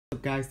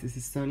up guys, this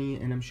is Sunny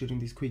and I'm shooting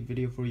this quick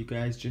video for you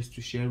guys just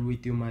to share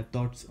with you my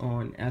thoughts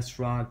on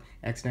ASRock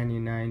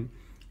X99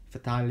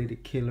 Fatality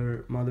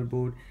Killer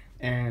motherboard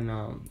and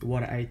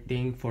what I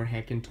think for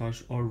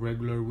Hackintosh or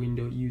regular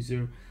window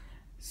user.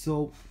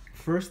 So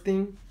first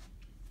thing,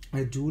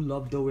 I do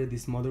love the way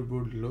this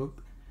motherboard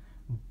look,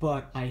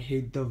 but I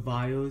hate the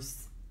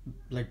BIOS.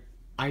 Like,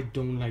 I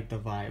don't like the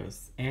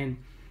BIOS, and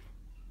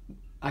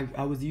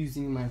I was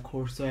using my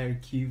Corsair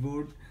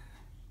keyboard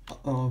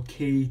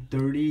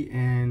K30,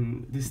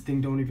 and this thing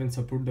don't even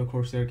support the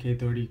Corsair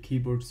K30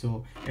 keyboard.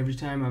 So every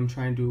time I'm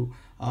trying to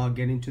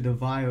get into the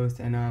BIOS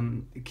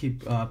and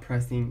keep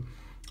pressing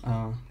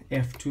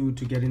F2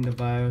 to get in the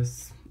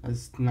BIOS,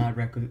 it's not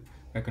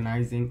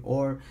recognizing,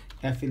 or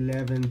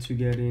F11 to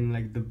get in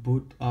like the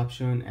boot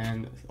option,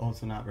 and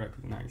also not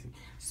recognizing.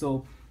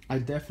 So I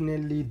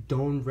definitely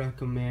don't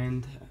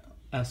recommend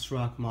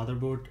ASRock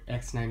motherboard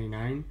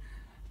X99.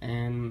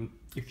 And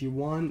if you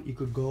want, you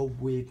could go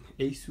with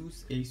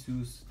Asus.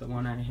 The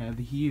one I have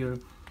here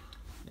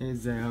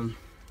is Asus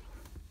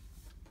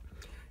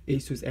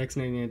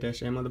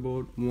X99-M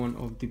motherboard, one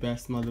of the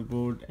best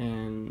motherboard,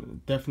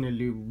 and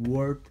definitely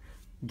worth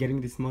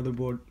getting this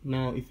motherboard.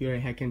 Now if you're a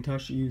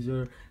Hackintosh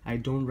user, I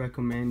don't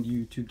recommend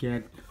you to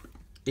get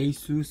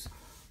Asus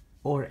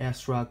or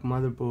ASRock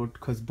motherboard,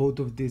 because both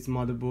of these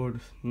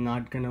motherboards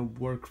not gonna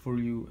work for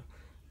you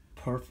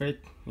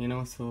perfect, you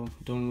know, so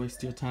don't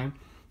waste your time.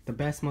 The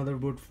best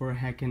motherboard for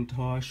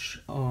Hackintosh,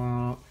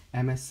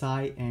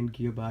 MSI and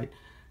Gigabyte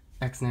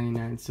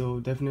X99, so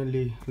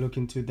definitely look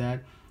into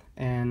that.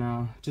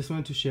 And just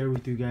wanted to share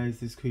with you guys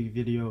this quick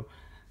video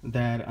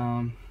that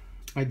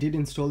I did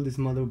install this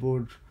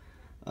motherboard,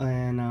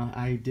 and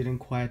I didn't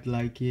quite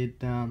like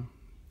it.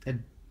 It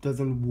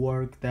doesn't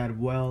work that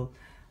well,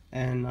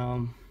 and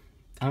I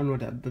don't know,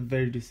 I'm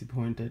very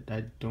disappointed.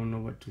 I don't know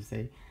what to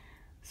say.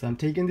 So I'm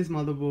taking this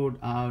motherboard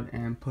out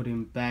and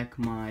putting back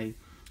my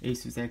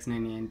Asus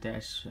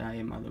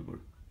X99-M motherboard.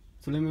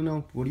 So let me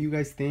know, what do you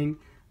guys think?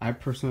 I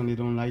personally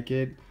don't like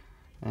it,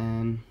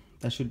 and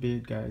that should be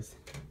it guys.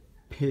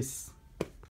 Peace.